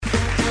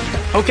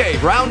Okay,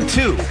 round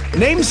two.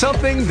 Name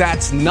something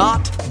that's not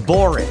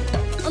boring.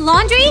 A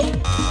laundry?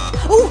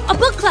 Ooh, a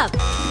book club.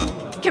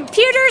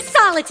 Computer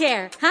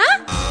solitaire,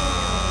 huh?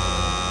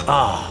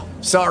 Ah,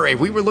 sorry,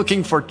 we were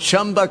looking for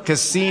Chumba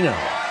Casino.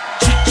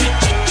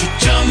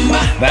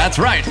 That's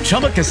right,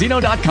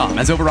 ChumbaCasino.com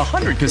has over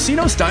 100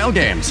 casino-style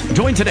games.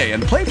 Join today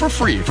and play for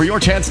free for your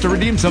chance to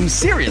redeem some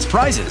serious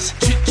prizes.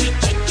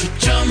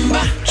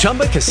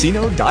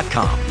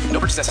 ChumbaCasino.com. No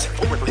purchase necessary.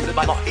 Void where prohibited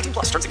by law. 18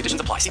 plus. Terms and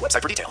conditions apply. See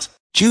website for details.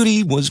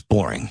 Judy was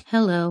boring.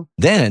 Hello.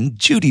 Then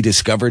Judy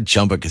discovered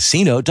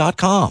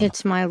ChumbaCasino.com.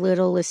 It's my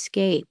little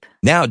escape.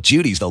 Now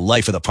Judy's the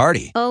life of the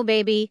party. Oh,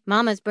 baby,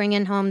 mama's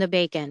bringing home the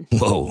bacon.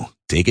 Whoa,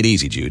 take it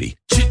easy, Judy.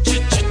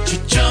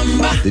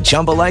 The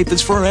Chumba life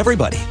is for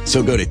everybody.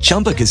 So go to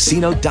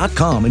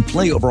ChumbaCasino.com and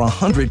play over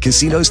 100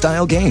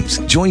 casino-style games.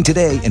 Join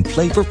today and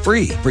play for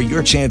free for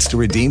your chance to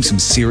redeem some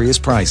serious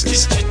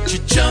prizes.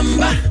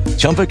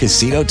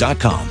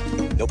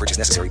 ChumbaCasino.com. No purchase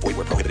necessary. Void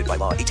where prohibited by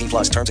law. 18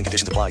 plus. Terms and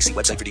conditions apply. See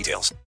website for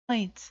details.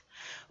 Complaints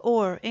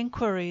or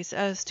inquiries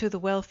as to the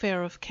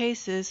welfare of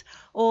cases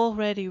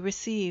already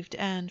received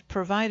and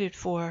provided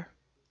for.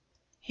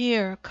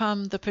 Here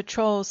come the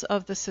patrols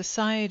of the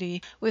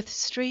society with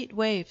street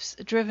waifs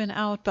driven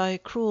out by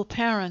cruel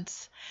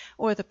parents,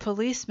 or the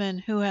policemen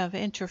who have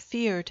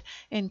interfered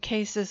in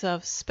cases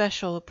of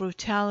special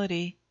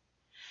brutality.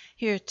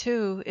 Here,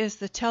 too, is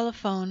the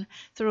telephone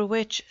through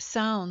which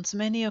sounds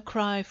many a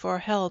cry for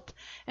help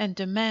and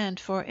demand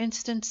for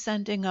instant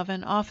sending of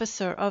an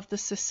officer of the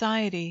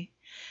society,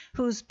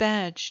 whose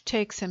badge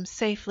takes him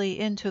safely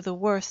into the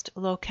worst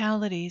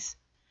localities.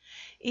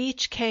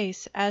 Each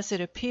case, as it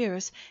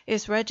appears,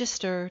 is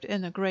registered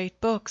in the great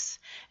books,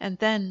 and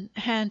then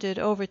handed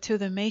over to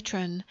the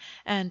matron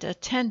and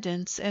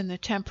attendants in the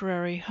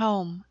temporary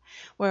home,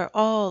 where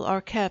all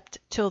are kept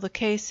till the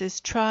case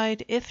is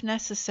tried if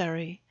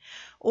necessary,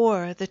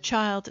 or the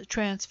child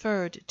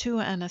transferred to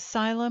an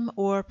asylum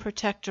or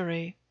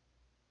protectory.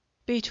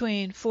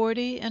 Between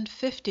 40 and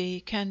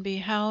 50 can be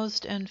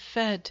housed and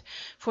fed,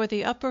 for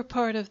the upper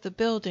part of the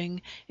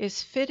building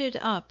is fitted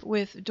up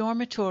with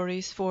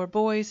dormitories for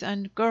boys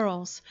and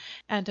girls,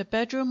 and a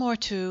bedroom or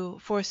two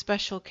for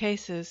special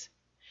cases.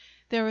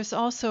 There is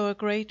also a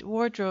great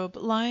wardrobe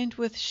lined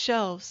with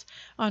shelves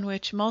on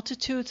which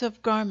multitudes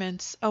of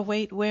garments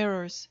await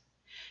wearers.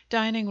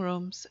 Dining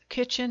rooms,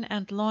 kitchen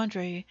and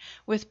laundry,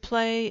 with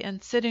play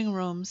and sitting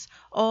rooms,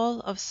 all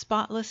of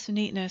spotless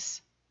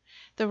neatness.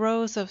 The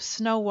rows of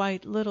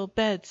snow-white little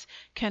beds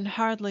can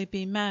hardly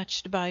be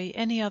matched by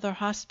any other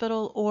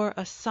hospital or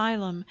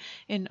asylum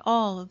in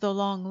all the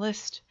long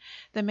list,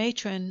 the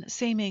matron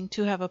seeming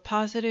to have a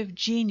positive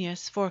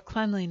genius for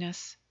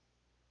cleanliness.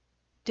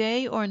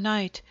 Day or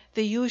night,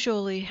 the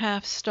usually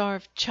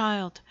half-starved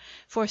child,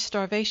 for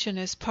starvation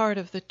is part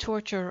of the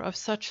torture of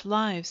such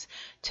lives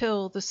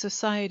till the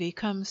society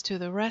comes to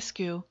the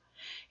rescue,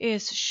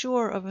 is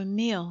sure of a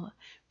meal,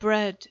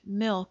 bread,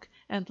 milk,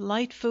 and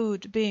light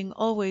food being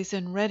always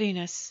in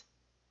readiness.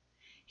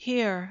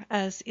 Here,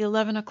 as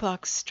 11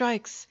 o'clock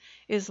strikes,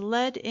 is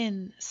led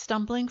in,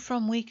 stumbling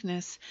from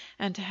weakness,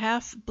 and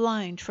half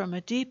blind from a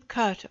deep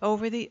cut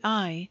over the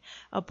eye,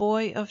 a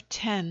boy of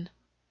 10.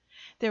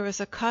 There is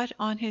a cut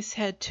on his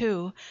head,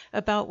 too,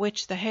 about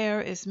which the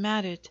hair is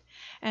matted,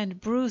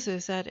 and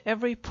bruises at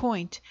every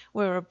point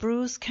where a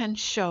bruise can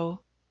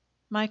show.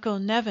 Michael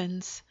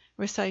Nevins,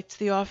 recites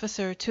the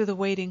officer to the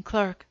waiting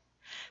clerk,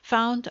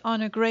 found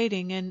on a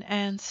grating in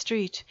Ann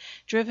Street,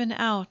 driven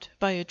out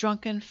by a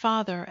drunken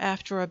father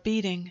after a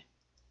beating.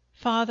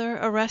 Father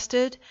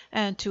arrested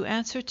and to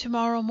answer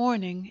tomorrow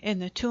morning in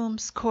the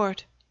Tombs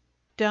Court.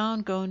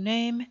 Down go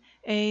name,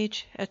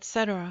 age,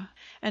 etc.,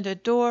 and a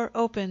door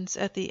opens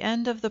at the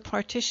end of the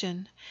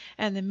partition,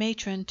 and the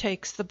matron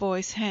takes the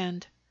boy's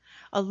hand.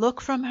 A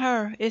look from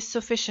her is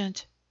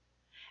sufficient.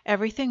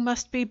 "Everything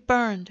must be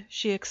burned,"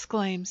 she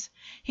exclaims.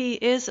 "He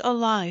is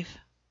alive."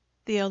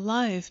 The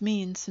alive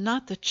means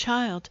not the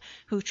child,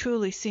 who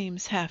truly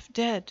seems half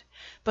dead,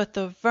 but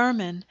the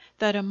vermin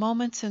that a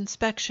moment's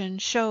inspection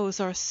shows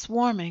are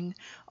swarming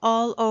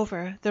all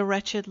over the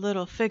wretched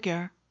little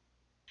figure.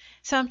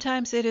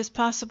 Sometimes it is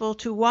possible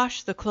to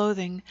wash the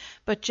clothing,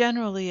 but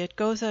generally it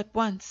goes at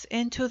once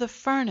into the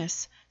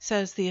furnace,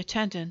 says the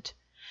attendant.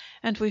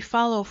 And we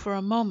follow for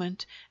a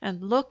moment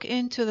and look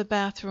into the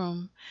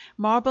bathroom,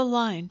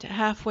 marble-lined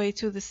halfway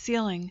to the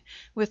ceiling,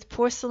 with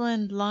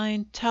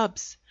porcelain-lined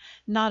tubs,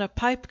 not a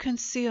pipe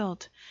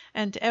concealed,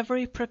 and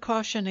every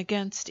precaution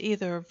against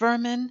either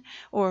vermin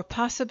or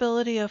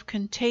possibility of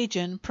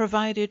contagion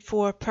provided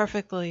for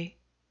perfectly.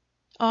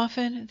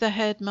 Often the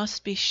head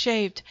must be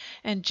shaved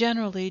and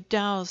generally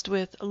doused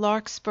with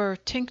larkspur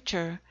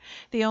tincture,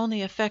 the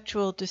only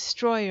effectual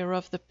destroyer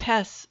of the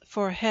pests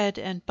for head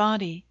and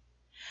body.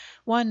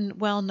 One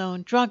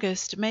well-known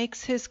druggist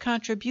makes his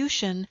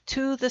contribution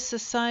to the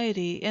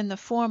society in the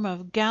form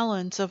of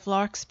gallons of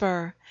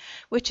larkspur,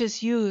 which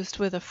is used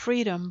with a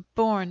freedom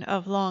born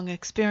of long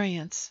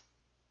experience.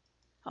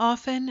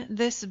 Often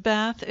this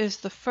bath is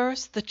the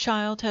first the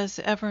child has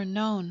ever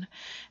known,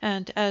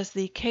 and as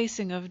the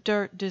casing of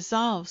dirt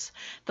dissolves,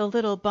 the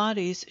little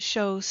bodies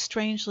show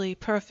strangely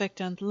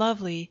perfect and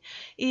lovely,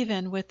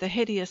 even with the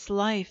hideous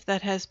life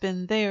that has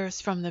been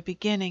theirs from the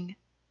beginning.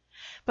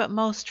 But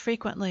most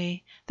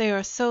frequently they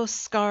are so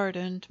scarred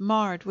and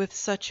marred with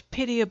such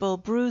pitiable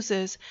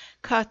bruises,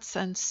 cuts,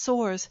 and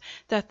sores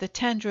that the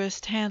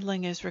tenderest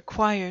handling is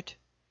required.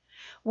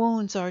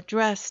 Wounds are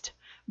dressed,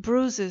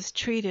 bruises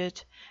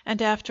treated,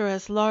 and after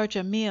as large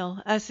a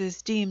meal as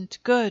is deemed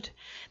good,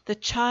 the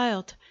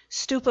child,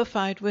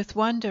 stupefied with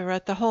wonder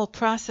at the whole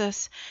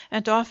process,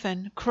 and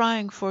often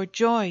crying for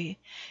joy,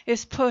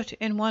 is put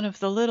in one of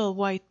the little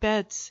white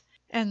beds,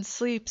 and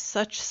sleeps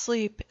such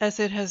sleep as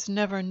it has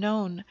never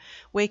known,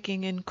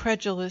 waking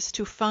incredulous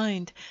to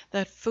find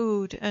that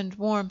food and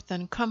warmth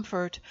and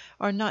comfort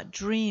are not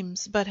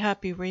dreams but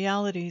happy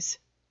realities.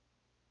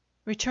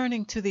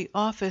 Returning to the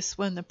office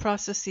when the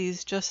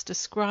processes just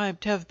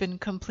described have been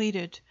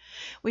completed,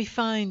 we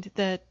find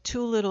that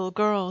two little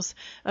girls,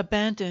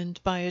 abandoned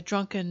by a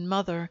drunken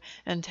mother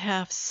and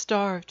half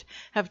starved,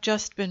 have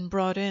just been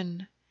brought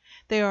in.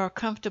 They are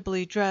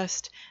comfortably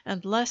dressed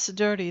and less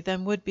dirty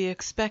than would be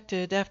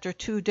expected after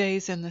 2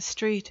 days in the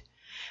street,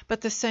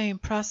 but the same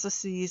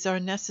processes are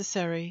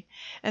necessary,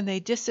 and they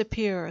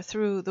disappear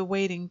through the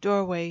waiting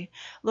doorway,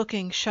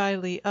 looking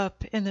shyly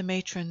up in the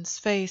matron's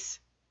face.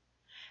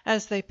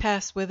 As they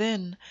pass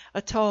within,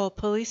 a tall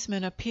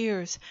policeman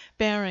appears,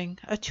 bearing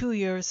a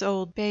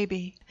 2-year-old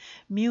baby,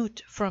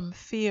 mute from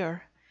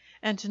fear,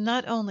 and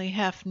not only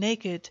half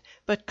naked,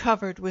 but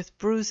covered with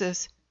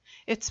bruises.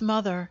 Its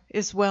mother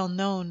is well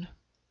known.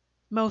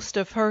 Most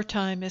of her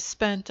time is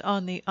spent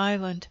on the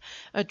island,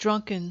 a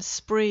drunken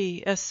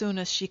spree as soon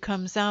as she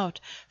comes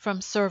out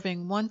from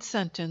serving one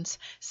sentence,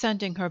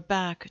 sending her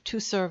back to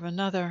serve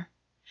another.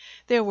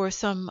 There were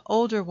some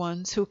older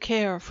ones who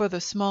care for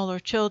the smaller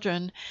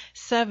children,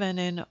 7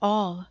 in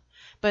all,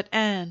 but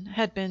Anne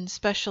had been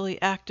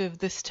specially active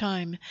this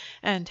time,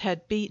 and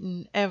had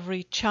beaten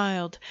every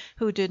child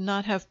who did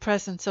not have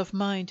presence of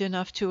mind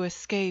enough to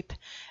escape,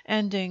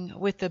 ending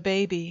with the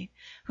baby,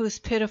 whose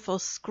pitiful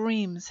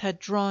screams had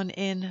drawn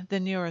in the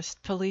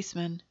nearest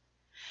policeman.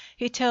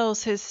 He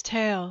tells his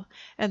tale,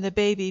 and the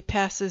baby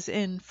passes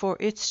in for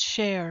its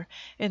share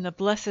in the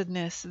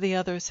blessedness the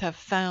others have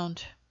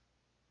found.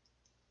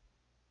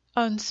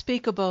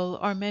 Unspeakable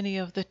are many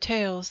of the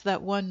tales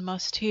that one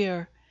must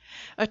hear.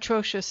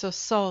 Atrocious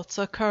assaults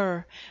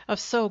occur, of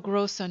so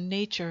gross a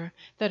nature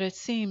that it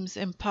seems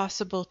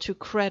impossible to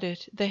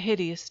credit the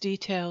hideous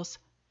details.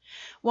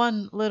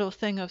 One little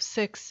thing of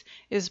 6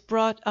 is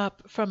brought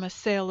up from a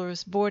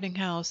sailor's boarding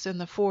house in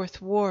the 4th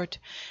Ward,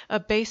 a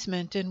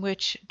basement in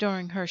which,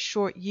 during her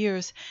short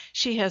years,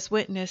 she has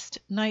witnessed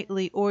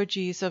nightly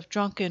orgies of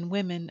drunken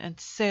women and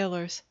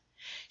sailors.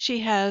 She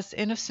has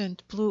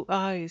innocent blue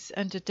eyes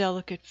and a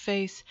delicate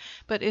face,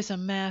 but is a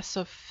mass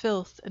of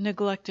filth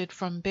neglected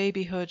from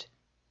babyhood.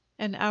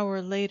 An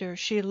hour later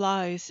she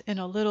lies in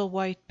a little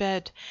white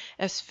bed,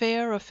 as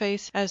fair a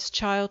face as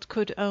child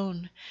could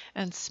own,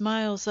 and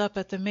smiles up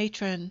at the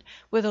matron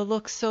with a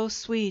look so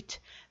sweet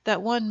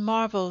that one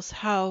marvels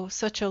how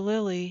such a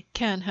lily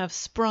can have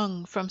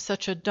sprung from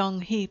such a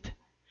dung heap.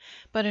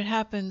 But it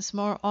happens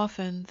more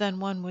often than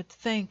one would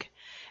think,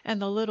 and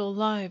the little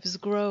lives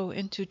grow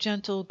into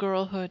gentle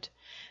girlhood,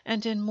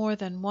 and in more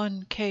than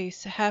one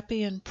case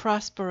happy and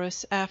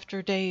prosperous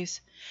after days,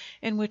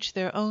 in which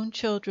their own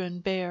children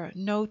bear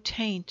no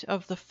taint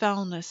of the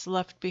foulness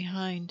left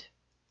behind.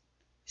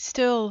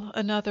 Still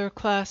another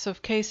class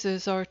of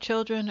cases are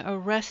children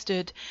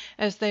arrested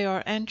as they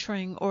are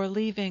entering or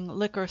leaving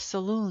liquor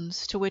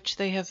saloons to which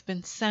they have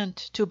been sent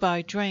to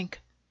buy drink.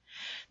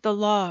 The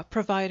law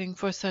providing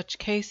for such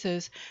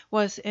cases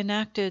was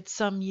enacted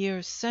some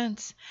years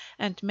since,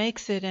 and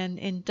makes it an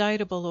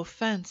indictable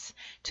offense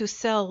to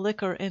sell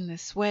liquor in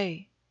this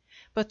way.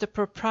 But the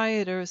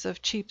proprietors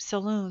of cheap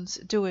saloons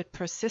do it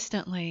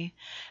persistently,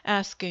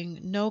 asking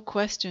no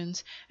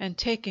questions and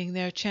taking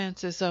their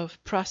chances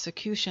of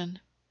prosecution.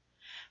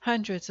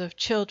 Hundreds of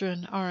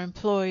children are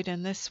employed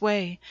in this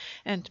way,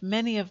 and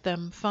many of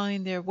them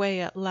find their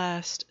way at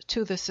last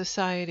to the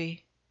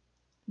society.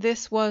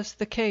 This was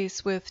the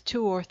case with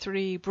 2 or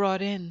 3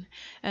 brought in,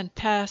 and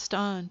passed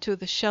on to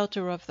the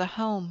shelter of the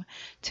home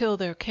till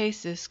their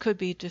cases could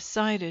be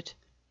decided.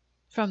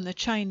 From the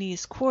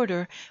Chinese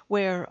quarter,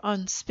 where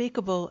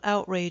unspeakable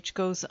outrage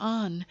goes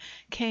on,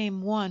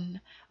 came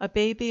one, a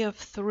baby of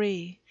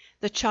 3,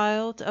 the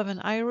child of an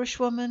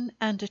Irishwoman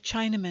and a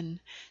Chinaman,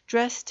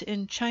 dressed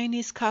in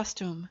Chinese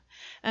costume,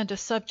 and a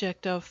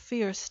subject of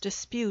fierce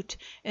dispute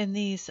in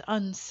these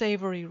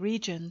unsavory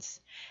regions,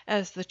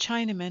 as the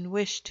Chinaman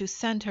wished to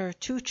send her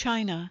to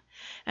China,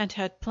 and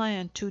had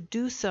planned to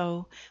do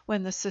so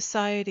when the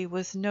society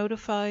was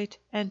notified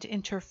and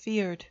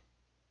interfered.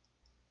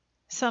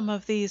 Some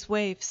of these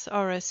waifs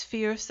are as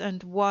fierce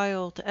and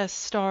wild as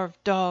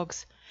starved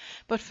dogs,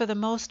 but for the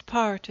most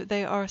part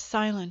they are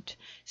silent,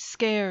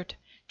 scared,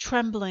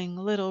 trembling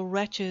little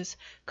wretches,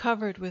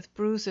 covered with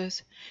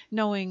bruises,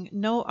 knowing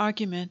no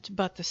argument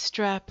but the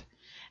strap,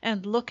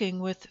 and looking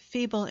with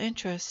feeble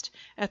interest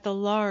at the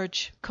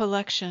large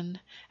collection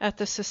at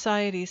the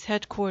Society's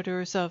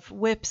headquarters of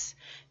whips,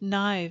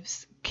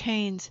 knives,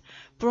 canes,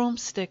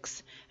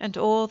 broomsticks, and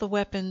all the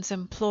weapons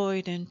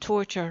employed in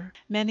torture,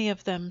 many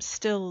of them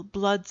still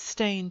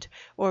blood-stained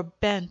or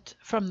bent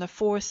from the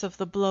force of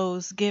the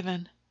blows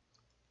given.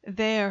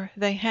 There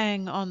they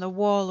hang on the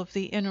wall of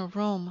the inner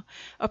room,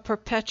 a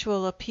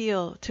perpetual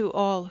appeal to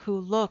all who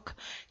look,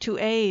 to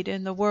aid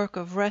in the work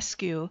of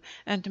rescue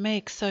and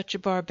make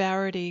such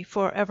barbarity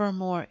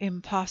forevermore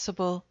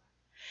impossible.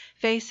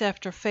 Face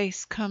after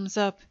face comes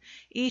up,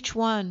 each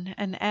one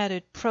an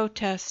added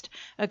protest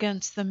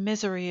against the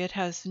misery it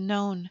has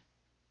known.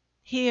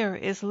 Here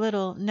is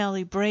little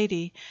Nellie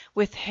Brady,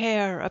 with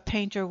hair a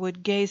painter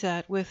would gaze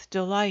at with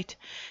delight,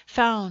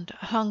 found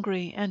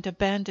hungry and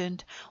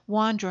abandoned,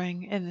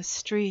 wandering in the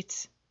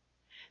streets.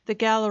 The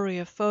gallery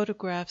of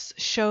photographs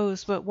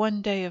shows what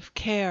one day of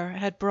care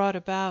had brought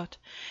about,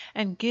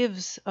 and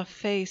gives a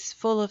face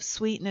full of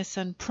sweetness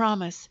and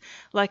promise,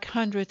 like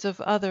hundreds of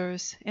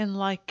others in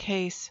like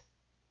case.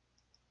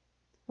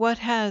 What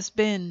has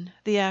been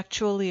the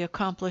actually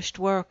accomplished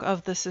work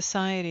of the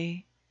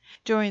Society?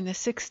 During the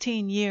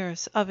 16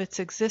 years of its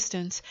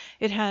existence,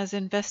 it has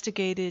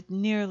investigated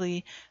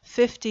nearly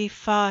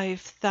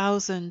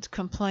 55,000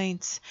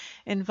 complaints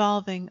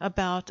involving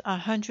about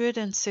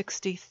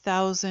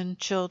 160,000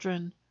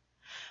 children.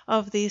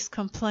 Of these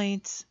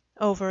complaints,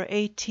 over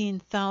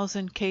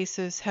 18,000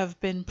 cases have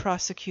been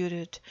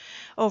prosecuted,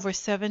 over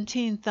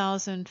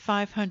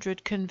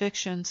 17,500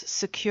 convictions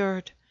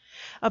secured,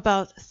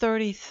 about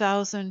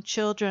 30,000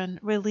 children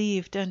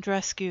relieved and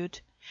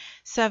rescued,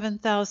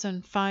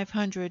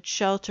 7,500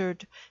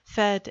 sheltered,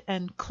 fed,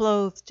 and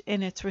clothed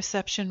in its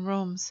reception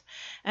rooms,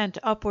 and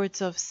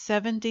upwards of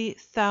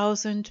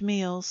 70,000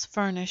 meals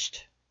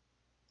furnished.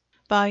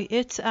 By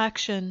its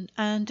action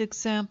and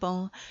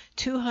example,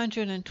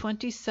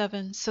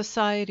 227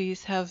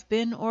 societies have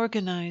been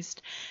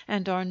organized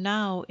and are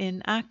now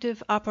in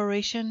active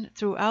operation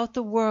throughout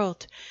the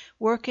world,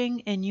 working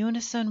in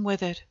unison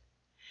with it.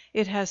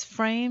 It has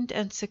framed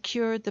and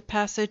secured the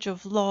passage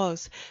of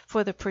laws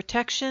for the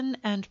protection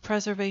and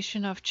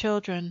preservation of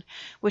children,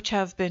 which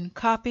have been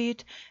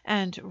copied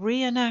and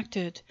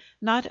reenacted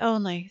not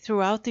only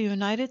throughout the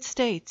United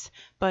States,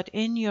 but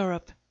in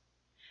Europe.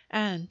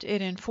 And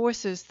it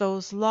enforces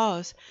those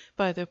laws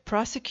by the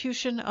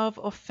prosecution of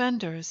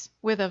offenders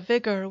with a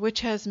vigor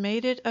which has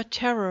made it a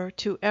terror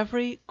to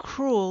every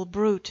cruel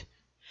brute.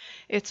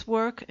 Its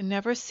work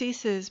never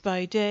ceases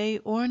by day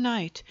or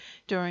night,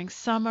 during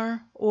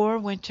summer or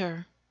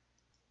winter.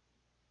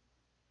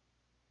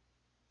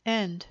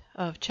 End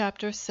of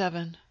chapter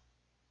 7.